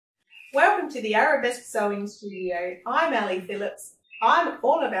to the Arabesque Sewing Studio. I'm Ali Phillips. I'm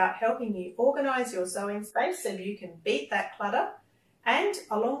all about helping you organise your sewing space so you can beat that clutter, and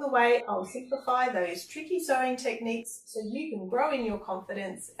along the way I'll simplify those tricky sewing techniques so you can grow in your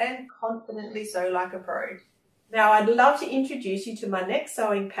confidence and confidently sew like a pro. Now I'd love to introduce you to my next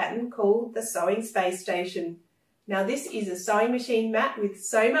sewing pattern called the Sewing Space Station. Now this is a sewing machine mat with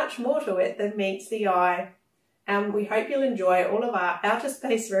so much more to it than meets the eye. And we hope you'll enjoy all of our outer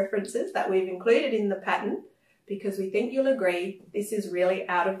space references that we've included in the pattern, because we think you'll agree this is really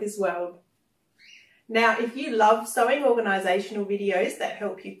out of this world. Now, if you love sewing organisational videos that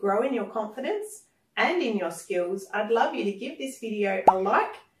help you grow in your confidence and in your skills, I'd love you to give this video a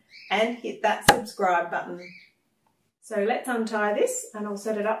like and hit that subscribe button. So let's untie this and I'll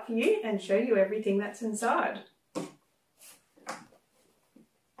set it up for you and show you everything that's inside.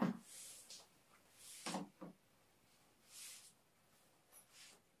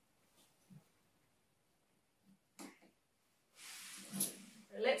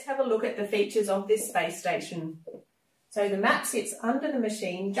 Let's have a look at the features of this space station. So the mat sits under the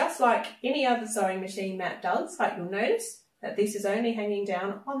machine just like any other sewing machine mat does, but you'll notice that this is only hanging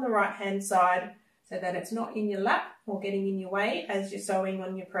down on the right hand side so that it's not in your lap or getting in your way as you're sewing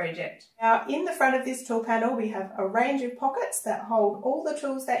on your project. Now in the front of this tool panel we have a range of pockets that hold all the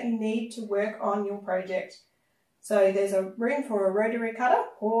tools that you need to work on your project. So there's a room for a rotary cutter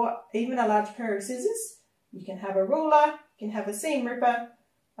or even a large pair of scissors. You can have a ruler, you can have a seam ripper,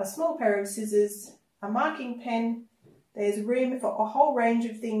 a small pair of scissors, a marking pen. There's room for a whole range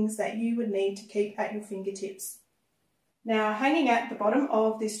of things that you would need to keep at your fingertips. Now hanging at the bottom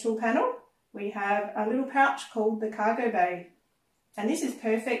of this tool panel we have a little pouch called the cargo bay, and this is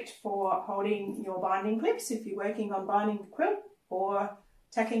perfect for holding your binding clips if you're working on binding a quilt or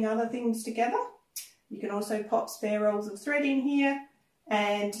tacking other things together. You can also pop spare rolls of thread in here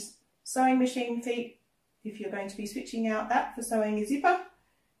and sewing machine feet if you're going to be switching out that for sewing a zipper.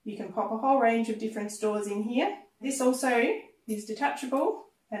 You can pop a whole range of different stores in here. This also is detachable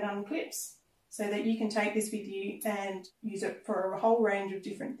and unclips so that you can take this with you and use it for a whole range of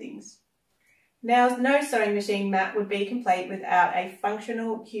different things. Now, no sewing machine mat would be complete without a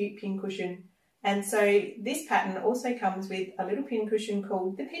functional cute pin cushion, and so this pattern also comes with a little pin cushion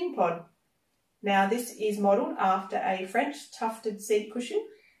called the pin pod. Now this is modelled after a French tufted seat cushion,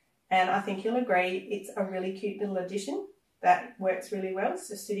 and I think you'll agree it's a really cute little addition that works really well. It's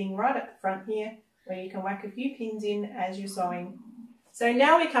just sitting right at the front here where you can whack a few pins in as you're sewing. So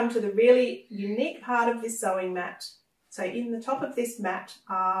now we come to the really unique part of this sewing mat. So in the top of this mat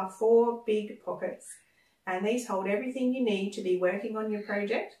are 4 big pockets, and these hold everything you need to be working on your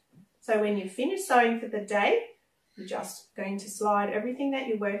project. So when you've finished sewing for the day, you're just going to slide everything that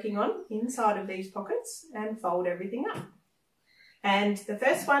you're working on inside of these pockets and fold everything up. And the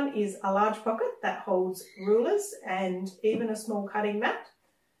first one is a large pocket that holds rulers and even a small cutting mat.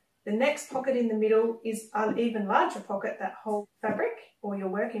 The next pocket in the middle is an even larger pocket that holds fabric or your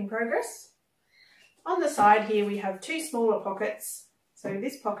work in progress. On the side here we have 2 smaller pockets. So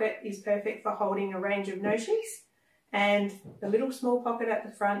this pocket is perfect for holding a range of notions, and the little small pocket at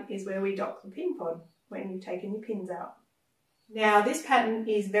the front is where we dock the pin pod when you've taken your pins out. Now this pattern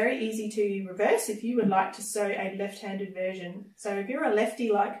is very easy to reverse if you would like to sew a left-handed version. So if you're a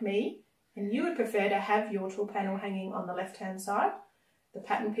lefty like me and you would prefer to have your tool panel hanging on the left-hand side, the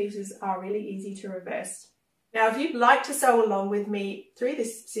pattern pieces are really easy to reverse. Now if you'd like to sew along with me through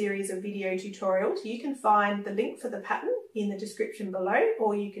this series of video tutorials, you can find the link for the pattern in the description below,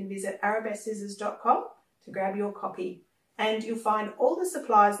 or you can visit arabescescissors.com to grab your copy. And you'll find all the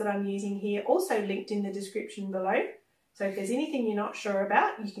supplies that I'm using here also linked in the description below. So if there's anything you're not sure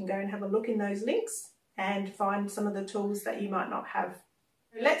about, you can go and have a look in those links and find some of the tools that you might not have.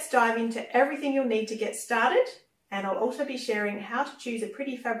 Let's dive into everything you'll need to get started, and I'll also be sharing how to choose a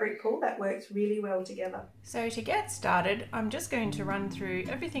pretty fabric pool that works really well together. So to get started, I'm just going to run through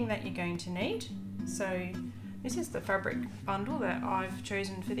everything that you're going to need. So this is the fabric bundle that I've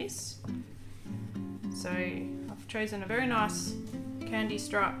chosen for this. So I've chosen a very nice candy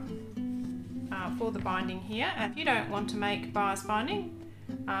stripe for the binding here. And if you don't want to make bias binding,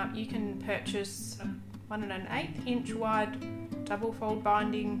 you can purchase 1 1/8 inch wide double fold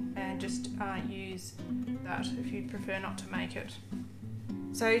binding and just use that if you prefer not to make it.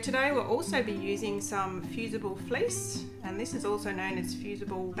 So today we'll also be using some fusible fleece, and this is also known as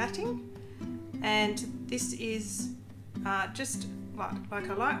fusible batting, and this is just like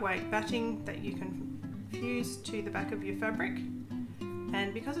a lightweight batting that you can fuse to the back of your fabric.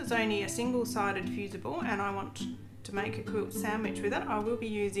 And because it's only a single-sided fusible and I want to make a quilt sandwich with it, I will be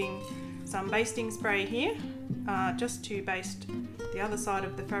using some basting spray here, just to baste the other side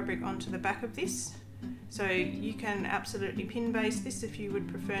of the fabric onto the back of this. So you can absolutely pin baste this if you would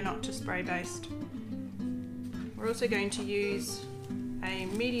prefer not to spray baste. We're also going to use a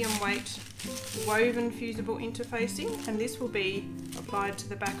medium weight woven fusible interfacing, and this will be applied to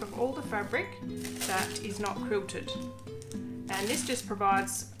the back of all the fabric that is not quilted. And this just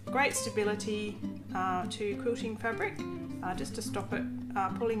provides great stability to quilting fabric, just to stop it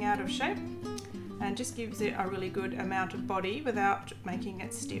pulling out of shape, and just gives it a really good amount of body without making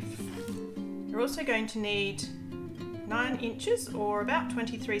it stiff. You're also going to need 9 inches or about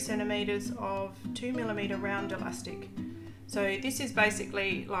 23 centimeters of 2mm round elastic. So this is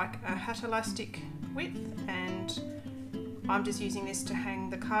basically like a hat elastic width, and I'm just using this to hang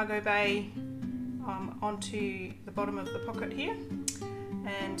the cargo bay onto the bottom of the pocket here.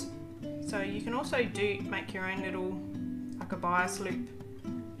 And so you can also make your own little, like a bias loop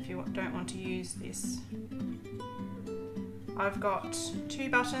if you don't want to use this. I've got 2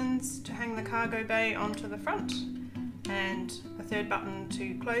 buttons to hang the cargo bay onto the front and a 3rd button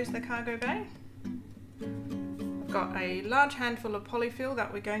to close the cargo bay. I've got a large handful of polyfill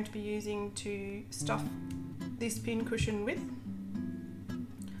that we're going to be using to stuff this pin cushion with.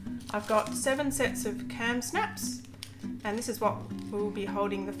 I've got 7 sets of cam snaps, and this is what we'll be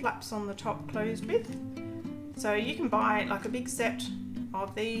holding the flaps on the top closed with. So you can buy like a big set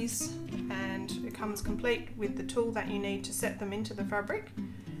of these, and it comes complete with the tool that you need to set them into the fabric.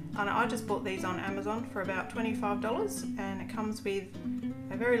 And I just bought these on Amazon for about $25, and it comes with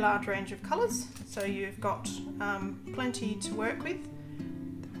a very large range of colours, so you've got plenty to work with.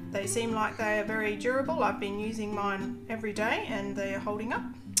 They seem like they are very durable. I've been using mine every day and they are holding up.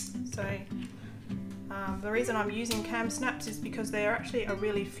 So the reason I'm using cam snaps is because they are actually a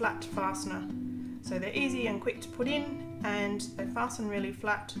really flat fastener. So they're easy and quick to put in, and they fasten really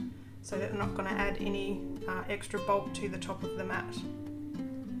flat, so that they're not going to add any extra bulk to the top of the mat.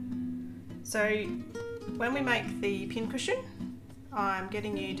 So when we make the pin cushion, I'm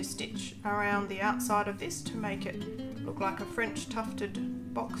getting you to stitch around the outside of this to make it look like a French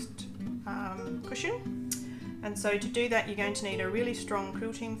tufted boxed cushion. And so to do that, you're going to need a really strong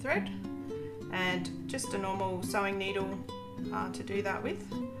quilting thread and just a normal sewing needle to do that with.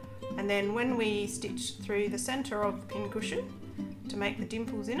 And then when we stitch through the centre of the pin cushion to make the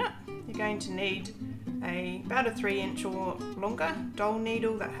dimples in it, you're going to need about a 3-inch or longer dowel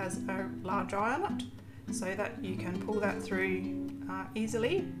needle that has a large eye on it, so that you can pull that through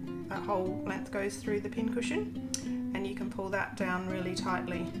easily. That whole length goes through the pin cushion, and you can pull that down really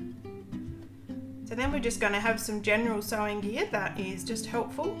tightly. So then we're just going to have some general sewing gear that is just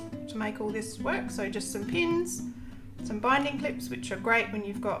helpful to make all this work. So just some pins, some binding clips, which are great when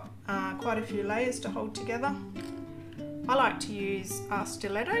you've got quite a few layers to hold together. I like to use a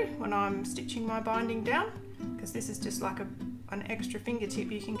stiletto when I'm stitching my binding down, because this is just like an extra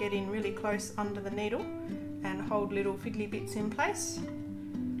fingertip you can get in really close under the needle and hold little fiddly bits in place.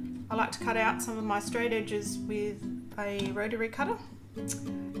 I like to cut out some of my straight edges with a rotary cutter.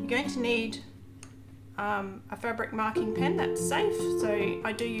 You're going to need a fabric marking pen that's safe, so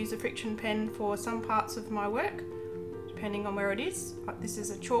I do use a friction pen for some parts of my work, depending on where it is. This is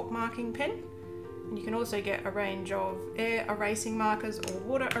a chalk marking pen, and you can also get a range of air erasing markers or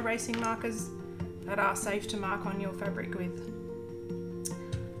water erasing markers that are safe to mark on your fabric with.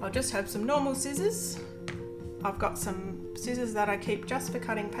 I'll just have some normal scissors. I've got some scissors that I keep just for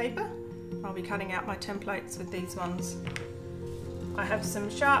cutting paper. I'll be cutting out my templates with these ones. I have some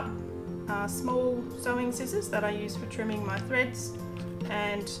sharp small sewing scissors that I use for trimming my threads,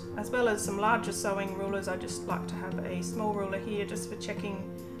 and as well as some larger sewing rulers. I just like to have a small ruler here just for checking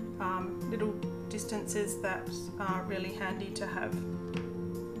little distances that are really handy to have.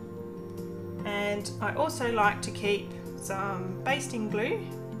 And I also like to keep some basting glue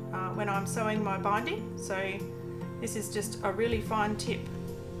when I'm sewing my binding. So this is just a really fine tip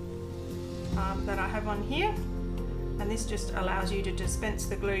that I have on here, and this just allows you to dispense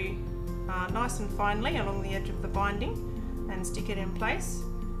the glue nice and finely along the edge of the binding and stick it in place.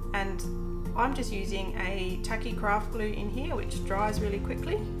 And I'm just using a tacky craft glue in here, which dries really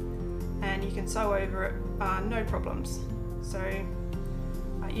quickly, and you can sew over it no problems. So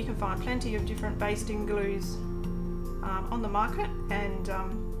you can find plenty of different basting glues on the market, and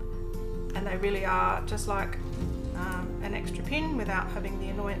they really are just like an extra pin without having the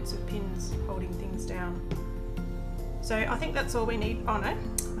annoyance of pins holding things down. So I think that's all we need. Oh no,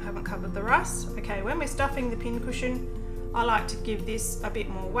 I haven't covered the rice. Okay, when we're stuffing the pin cushion, I like to give this a bit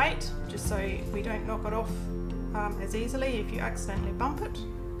more weight, just so we don't knock it off as easily if you accidentally bump it.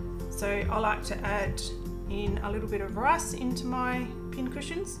 So I like to add in a little bit of rice into my pin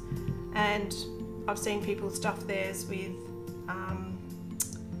cushions, and I've seen people stuff theirs with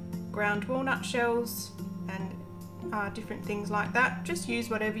ground walnut shells and different things like that. Just use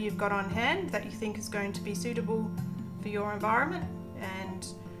whatever you've got on hand that you think is going to be suitable for your environment, and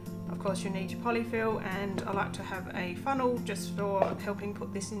of course you need your polyfill, and I like to have a funnel just for helping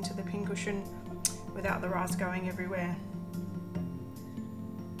put this into the pincushion without the rice going everywhere.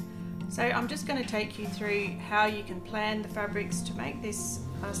 So I'm just going to take you through how you can plan the fabrics to make this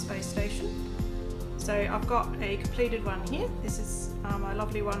space station. So I've got a completed one here. This is my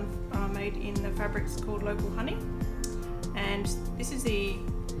lovely one made in the fabrics called Local Honey, and this is the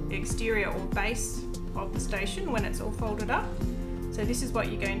exterior or base of the station when it's all folded up. So this is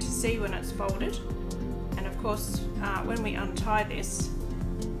what you're going to see when it's folded, and of course when we untie this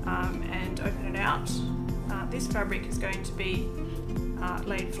and open it out, this fabric is going to be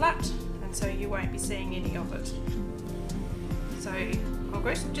laid flat, and so you won't be seeing any of it. So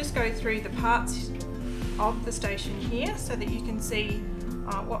I'll just go through the parts of the station here so that you can see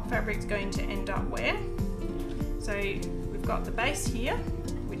what fabric's going to end up where. So we've got the base here,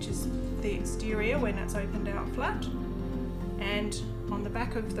 which is the exterior when it's opened out flat, and on the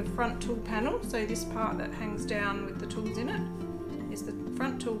back of the front tool panel, so this part that hangs down with the tools in it is the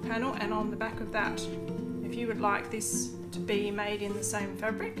front tool panel, and on the back of that, if you would like this to be made in the same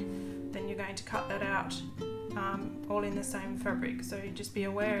fabric, then you're going to cut that out all in the same fabric. So just be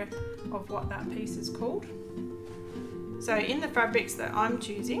aware of what that piece is called. So in the fabrics that I'm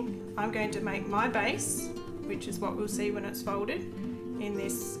choosing, I'm going to make my base, which is what we'll see when it's folded, in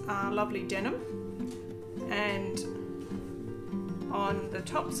this lovely denim, and on the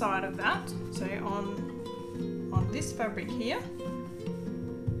top side of that, so on this fabric here,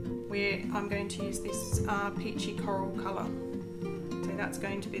 where I'm going to use this peachy coral colour. So that's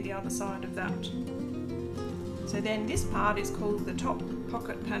going to be the other side of that. So then this part is called the top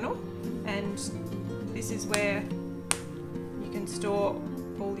pocket panel, and this is where you can store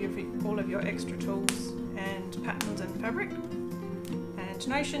all of your extra tools and patterns and fabric and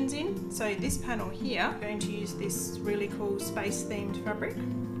notions in. So this panel here, I'm going to use this really cool space themed fabric,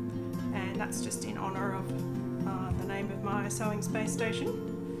 and that's just in honour of the name of my sewing space station.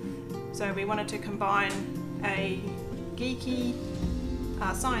 So we wanted to combine a geeky,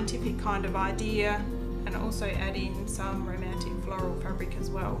 scientific kind of idea, and also add in some romantic floral fabric as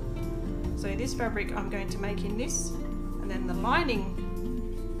well. So this fabric I'm going to make in this, and then the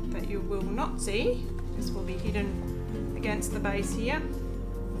lining that you will not see, this will be hidden against the base here.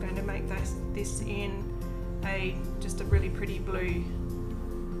 I'm going to make this in just a really pretty blue,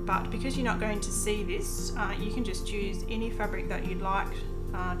 but because you're not going to see this, you can just choose any fabric that you'd like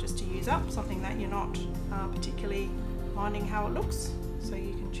just to use up, something that you're not particularly minding how it looks, so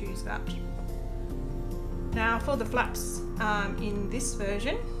you can choose that. Now for the flaps in this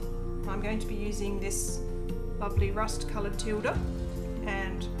version, I'm going to be using this lovely rust coloured Tilda,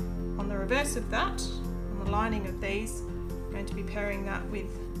 and on the reverse of that, on the lining of these, I'm going to be pairing that with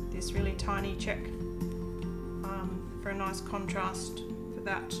this really tiny check for a nice contrast for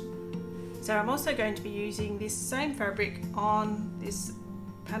that. So I'm also going to be using this same fabric on this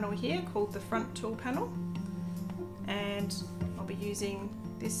panel here called the front tool panel, and I'll be using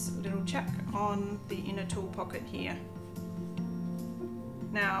this little check on the inner tool pocket here.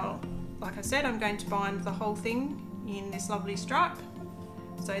 Now, like I said, I'm going to bind the whole thing in this lovely stripe,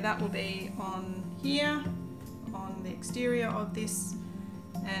 so that will be on here, on the exterior of this,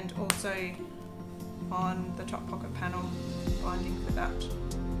 and also on the top pocket panel, binding for that.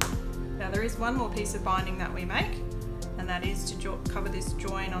 Now there is one more piece of binding that we make, and that is to cover this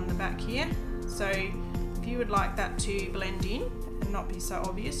join on the back here. So if you would like that to blend in and not be so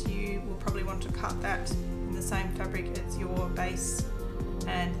obvious, you will probably want to cut that in the same fabric as your base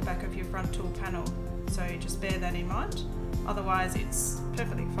and the back of your front tool panel. So just bear that in mind. Otherwise it's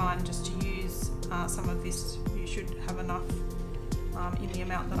perfectly fine just to use some of this. You should have enough in the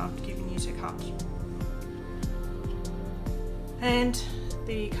amount that I've given you to cut. And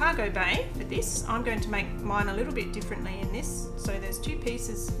the cargo bay for this, I'm going to make mine a little bit differently in this. So there's two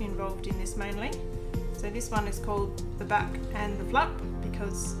pieces involved in this mainly. So this one is called the back and the flap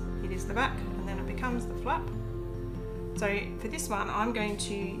because it is the back and then it becomes the flap. So for this one I'm going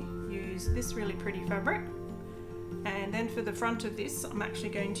to use this really pretty fabric, and then for the front of this I'm actually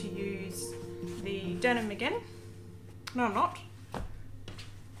going to use the denim again. No, I'm not.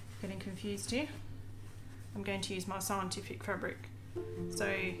 Getting confused here. I'm going to use my scientific fabric. So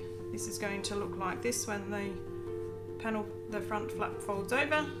this is going to look like this when the front flap folds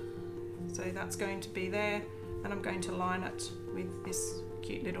over. So that's going to be there, and I'm going to line it with this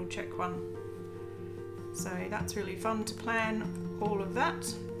cute little check one. So that's really fun to plan all of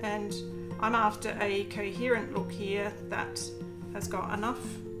that, and I'm after a coherent look here that has got enough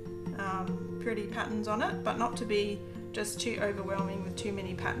pretty patterns on it, but not to be just too overwhelming with too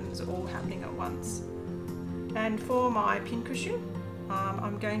many patterns all happening at once. And for my pincushion,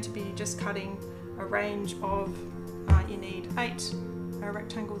 I'm going to be just cutting a range of, you need 8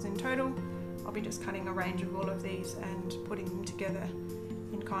 rectangles in total. I'll be just cutting a range of all of these and putting them together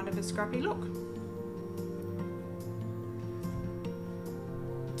in kind of a scruffy look.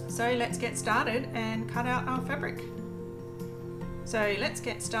 So let's get started and cut out our fabric. So let's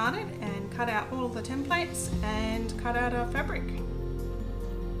get started and cut out all the templates and cut out our fabric.